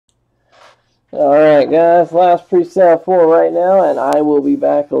Alright guys, last pre-sale for right now, and I will be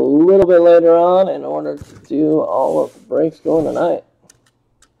back a little bit later on in order to do all of the breaks going tonight.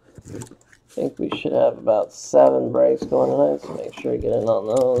 I think we should have about 7 breaks going tonight, so make sure you get in on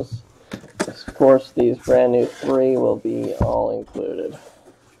those. Of course, these brand new 3 will be all included.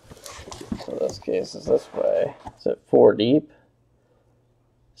 So this case is this way. It's at 4 deep.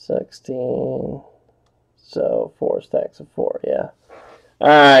 16. So 4 stacks of 4, yeah.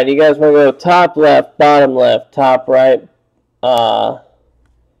 Alright, you guys want to go top left, bottom left, top right. Trying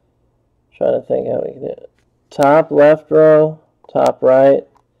to think how we can do it. Top left row, top right,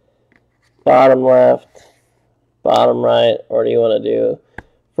 bottom left, bottom right, or do you want to do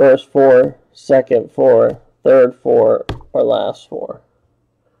first 4, second 4, third 4, or last 4?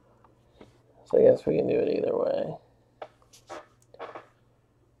 So I guess we can do it either way.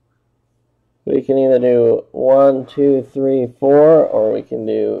 We can either do 1, 2, 3, 4, or we can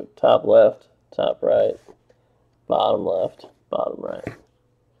do top left, top right, bottom left, bottom right.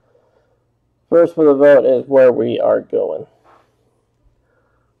 First for the vote is where we are going.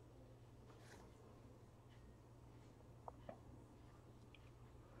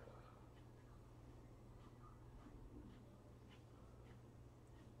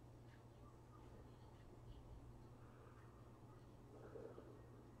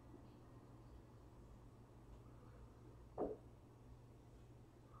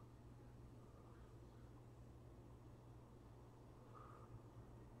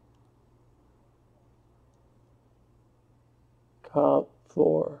 Top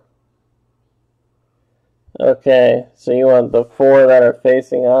 4. Okay, so you want the 4 that are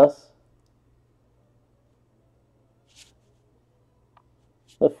facing us?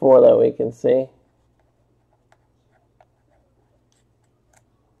 The 4 that we can see?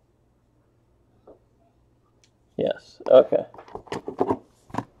 Yes, okay.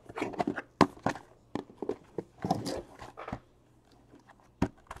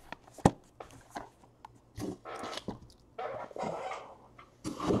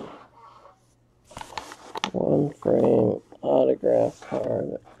 One frame autograph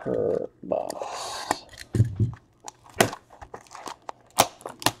card per box.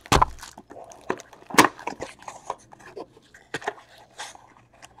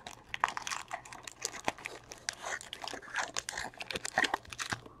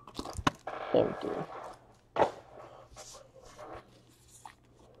 Empty.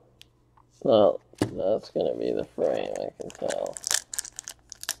 Well, that's going to be the frame, I can tell.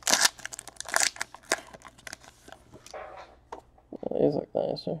 These look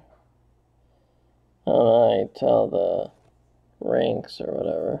nicer. I don't know, I tell the ranks or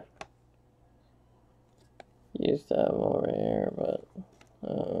whatever. Used to have them over here, but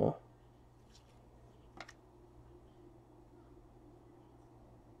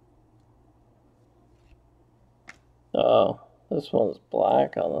oh, this one's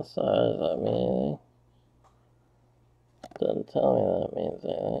black on the side. Does that mean anything? Doesn't tell me that means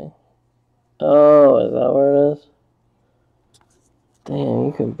anything. Oh, is that where it is? Damn,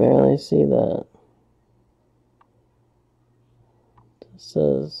 you can barely see that. It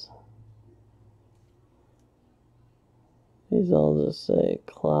says, these all just say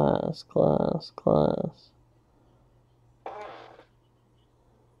class, class, class.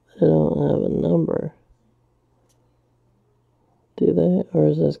 They don't have a number. Do they? Or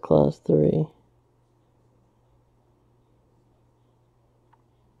is this class 3?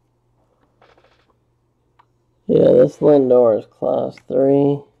 Yeah, this Lindor is class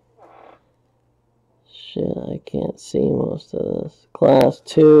 3. Shit, I can't see most of this. Class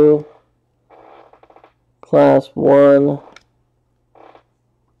 2. Class 1.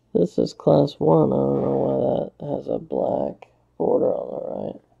 This is class 1. I don't know why that has a black border on the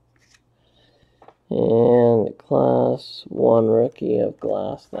right. And class 1 rookie of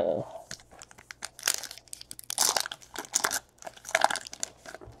glass now.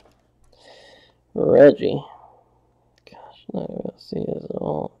 Reggie. Gosh, not even gonna see it at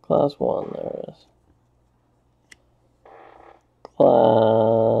all. Class 1, there it is.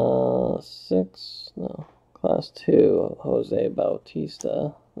 Class 6, no. Class 2, Jose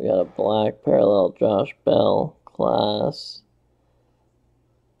Bautista. We got a black parallel Josh Bell. Class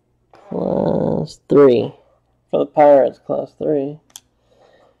 3. For the Pirates, class 3.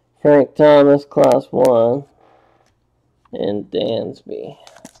 Frank Thomas, class 1. And Dansby.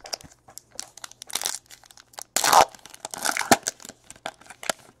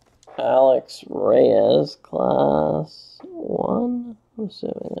 Alex Reyes, class 1. I'm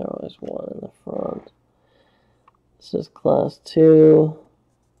assuming there was 1 in the front. This is class 2.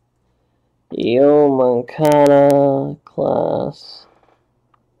 Yo Moncada, class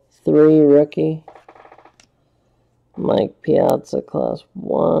 3 rookie. Mike Piazza, Class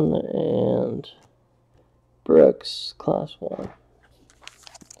 1. And Brooks, Class 1.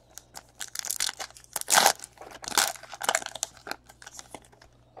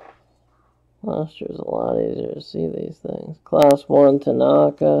 Last year's a lot easier to see these things. Class 1,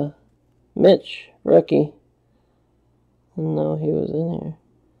 Tanaka. Mitch, rookie. Didn't know he was in here.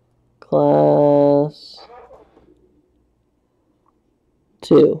 Class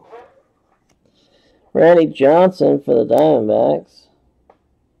 2. Randy Johnson for the Diamondbacks.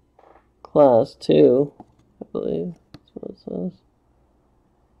 Class 2, I believe. That's what it says.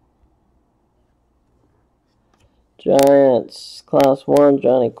 Giants, Class 1,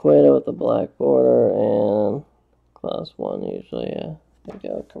 Johnny Cueto with the black border, and Class 1 usually, yeah,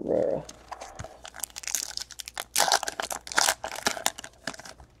 Miguel Cabrera.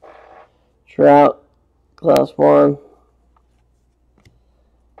 Trout, Class 1.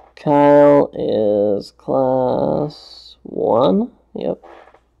 Kyle is Class 1, yep.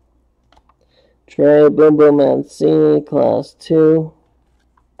 Trey Boom Boom Mancini, Class 2.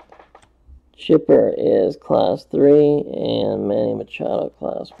 Chipper is Class 3, and Manny Machado,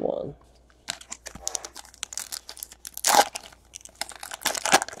 Class 1.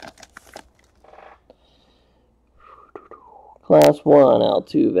 Class 1,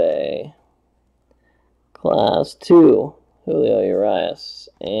 Altuve. Class 2, Julio Urias.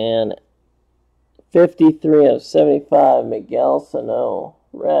 And 53 of 75, Miguel Sano,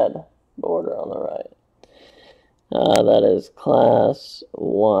 red border on the right. That is Class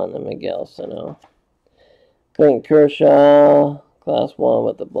 1, Miguel Sano. Clayton Kershaw, Class 1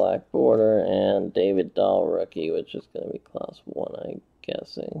 with the black border, and David Dahl, rookie, which is going to be Class 1, I'm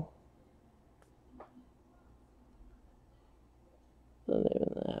guessing. Doesn't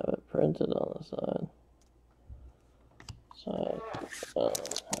even have it printed on the side. So, I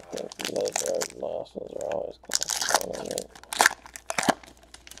think those losses are always Class 1, I think.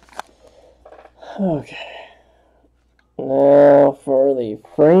 Okay. Now for the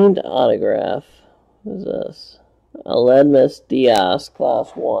framed autograph. What is this? Aledmus Diaz,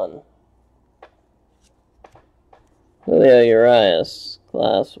 Class 1. Julio Urias,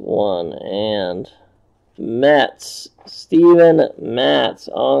 Class 1. And Mets, Steven Matz,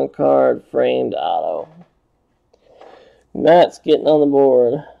 on-card framed auto. Matz getting on the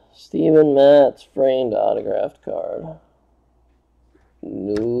board. Steven Matz, framed autographed card.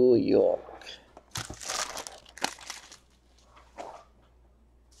 New York.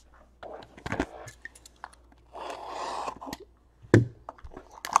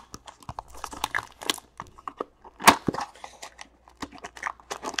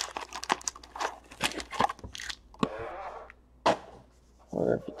 I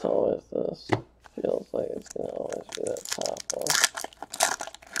wonder if it's always this. Feels like it's going to always be that top one.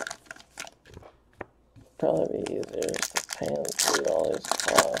 Probably be easier to pan through all these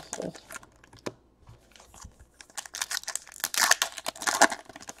classes.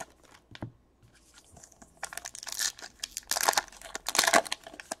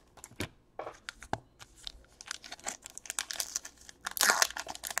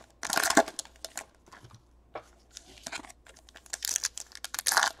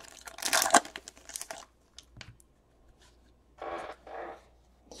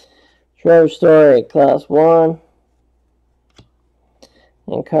 Trevor Story, Class 1.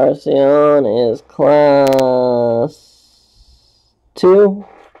 And Carcion is Class 2.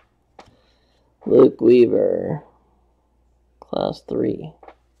 Luke Weaver, Class 3.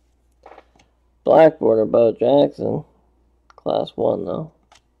 Black border, Bo Jackson, Class 1 though.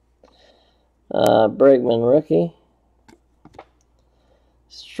 Bregman, rookie.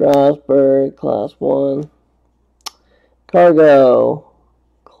 Strasburg, Class 1. Cargo,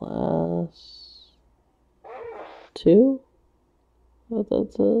 Class 2? What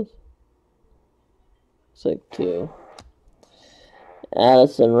that says? It's like 2.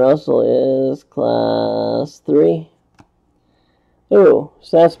 Addison Russell is Class 3. Ooh,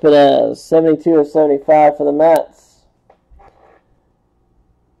 Cespedes, 72 of 75 for the Mets.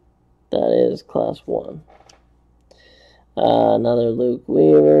 That is Class 1. Another Luke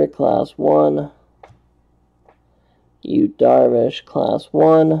Weaver, Class 1. Yu Darvish, Class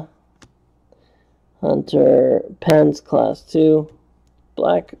 1. Hunter Pence, Class 2.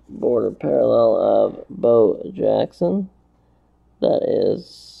 Black border parallel of Bo Jackson. That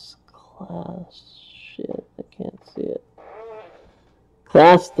is Class... shit, I can't see it.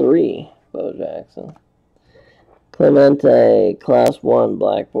 Class 3, Bo Jackson. Clemente, Class 1,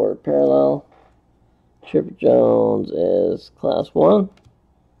 black border parallel. Chipper Jones is Class 1.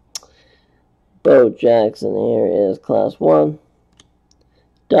 Bo Jackson here is Class 1.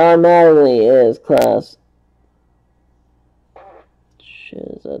 Don Mattingly is class... Shit,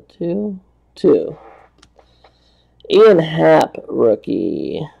 is that 2? 2. Ian Happ,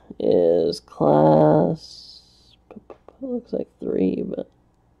 rookie, is class... Looks like 3, but...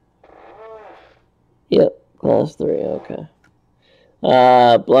 Yep, class 3, okay.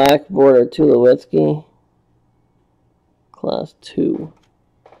 Black border Tulowitzki, class 2.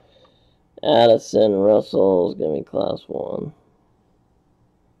 Addison Russell is going to be class 1.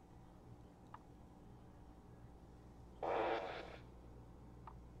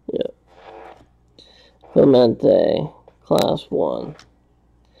 Yep. Clemente, class 1.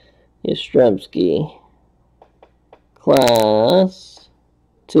 Yastrzemski, class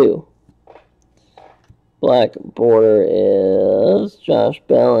 2. Black border is Josh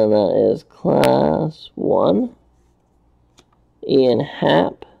Bell, and that is class 1. Ian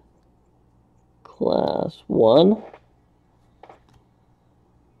Happ, class 1.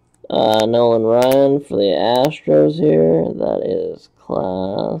 Nolan Ryan for the Astros here. That is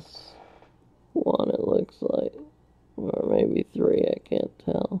class 1, it looks like. Or maybe 3, I can't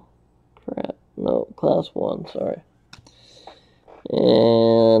tell. Crap. No, class 1, sorry.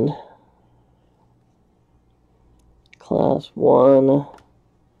 And class 1.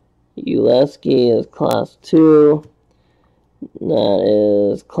 Uleski is class 2.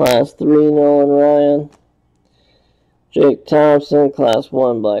 That is class 3, Nolan Ryan. Jake Thompson, class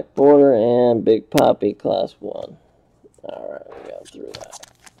 1, black border, and Big Poppy, class 1. Alright, we got through that.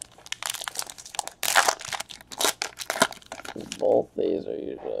 Both these are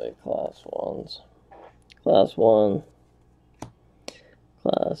usually class 1s. Class 1.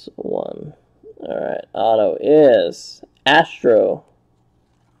 Class 1. Alright, auto is Astro.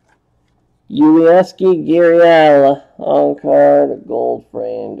 Ulieski Gurriel on card, gold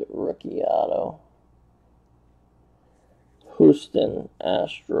framed rookie auto. Houston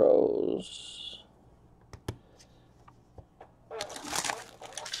Astros.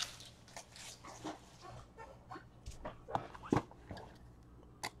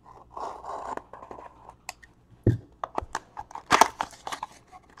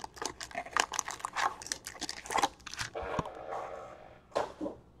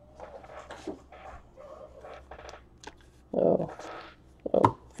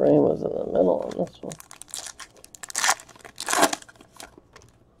 Oh, frame was in the middle on this one.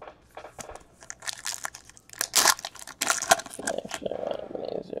 Actually, it might have been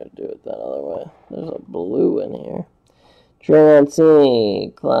easier to do it that other way. There's a blue in here. Trey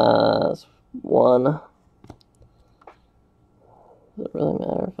Mancini, class 1. Does it really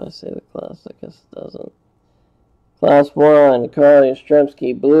matter if I say the class? I guess it doesn't. Class 1, Carl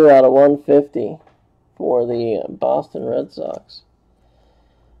Yastrzemski, blue out of 150 for the Boston Red Sox.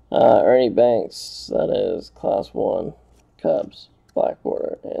 Ernie Banks, that is class 1, Cubs, black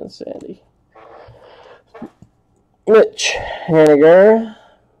border, and Sandy. Mitch Haniger,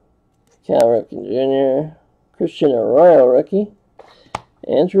 Cal Ripken Jr., Christian Arroyo, rookie.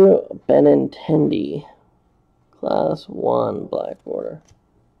 Andrew Benintendi, class 1, black border.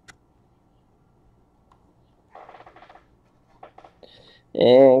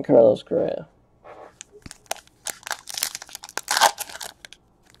 And Carlos Correa.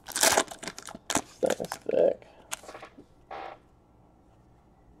 Thing's thick.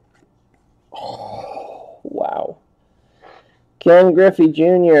 Oh, wow. Ken Griffey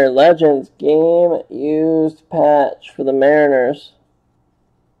Jr., Legends game used patch for the Mariners.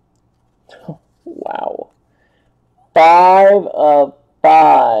 Wow. 5 of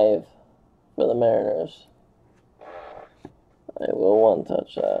 5 for the Mariners. I will one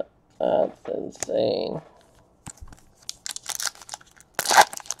touch that. That's insane.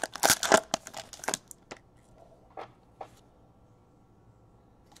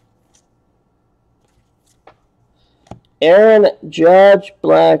 Aaron Judge,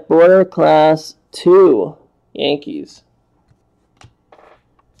 black border, class 2, Yankees.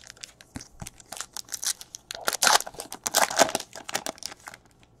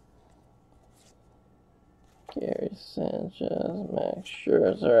 Gary Sanchez, Max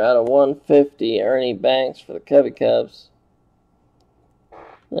Scherzer out of 150. Ernie Banks for the Cubby Cubs.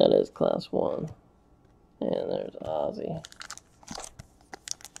 That is class 1. And there's Ozzy.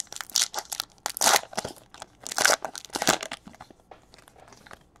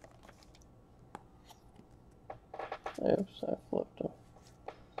 Oops, I flipped him.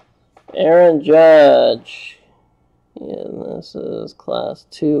 Aaron Judge. Yeah, this is class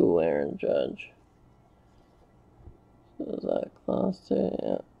 2 Aaron Judge. So is that class 2?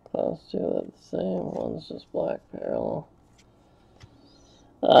 Yeah, class 2, they're the same. One's just black parallel.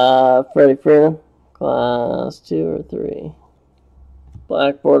 Freddie Freeman, class 2 or 3.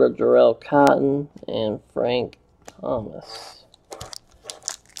 Black border, Jarrell Cotton and Frank Thomas.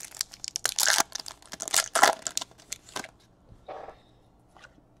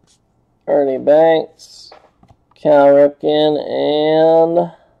 Ernie Banks, Cal Ripken,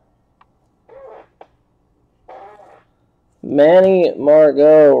 and Manny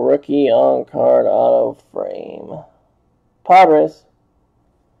Margot, rookie on card auto frame. Padres.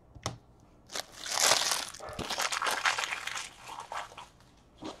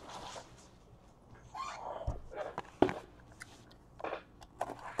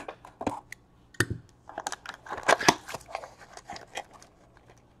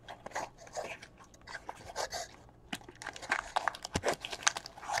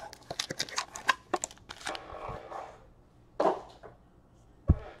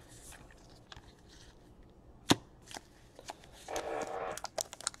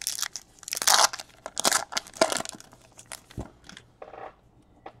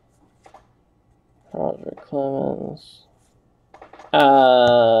 Roger Clemens.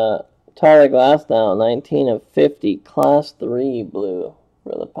 Tyler Glasnow, 19 of 50, Class 3 blue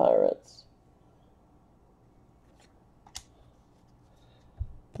for the Pirates.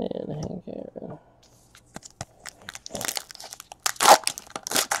 And Hank Aaron.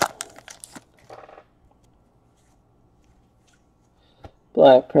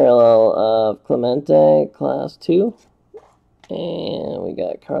 Black parallel of Clemente, Class 2. And we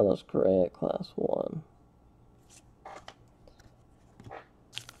got Carlos Correa, Class 1.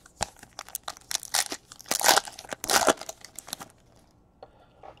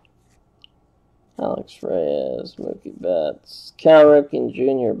 Alex Reyes, Mookie Betts, Cal Ripken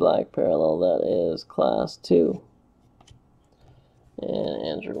Jr., black parallel, that is Class 2. And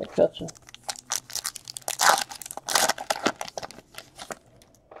Andrew McCutchen.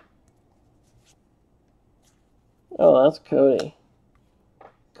 Oh, that's Cody.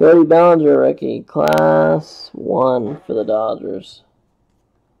 Cody Bellinger, rookie, Class 1 for the Dodgers.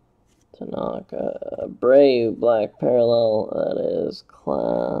 Tanaka. Brave, black parallel, that is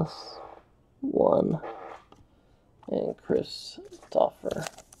Class 1. And Chris Toffer.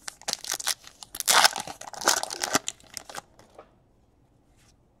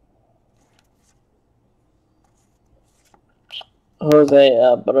 Jose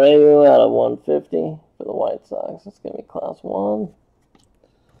Abreu out of 150 for the White Sox. It's going to be Class 1.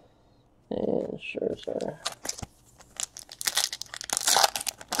 And Scherzer.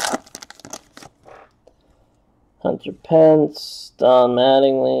 Hunter Pence, Don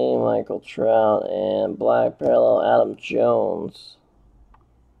Mattingly, Michael Trout, and black parallel Adam Jones.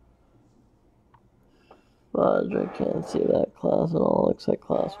 Roger, can't see that class at all. Looks like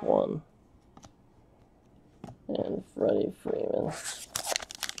Class 1. And Freddie Freeman.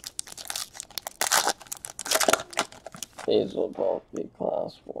 These will both be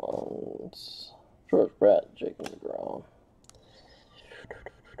Class 1s. George Brett, Jacob DeGrom.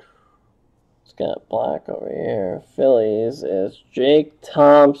 It's got black over here. Phillies is Jake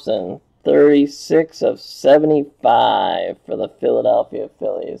Thompson, 36 of 75 for the Philadelphia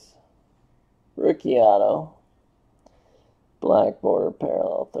Phillies. Rookie auto. Black border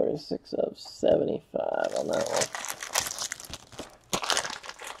parallel, 36 of 75 on that one.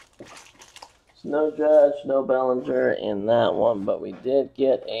 So no Judge, no Bellinger in that one, but we did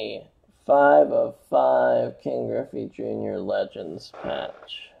get a 5 of 5 King Griffey Jr. Legends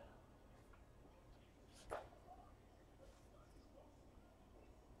patch.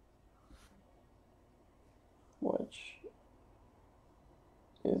 Which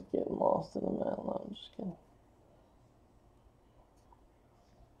is getting lost in the mail. No, I'm just kidding.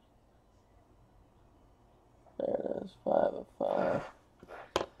 There it is, 5 of 5.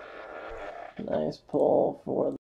 Nice pull for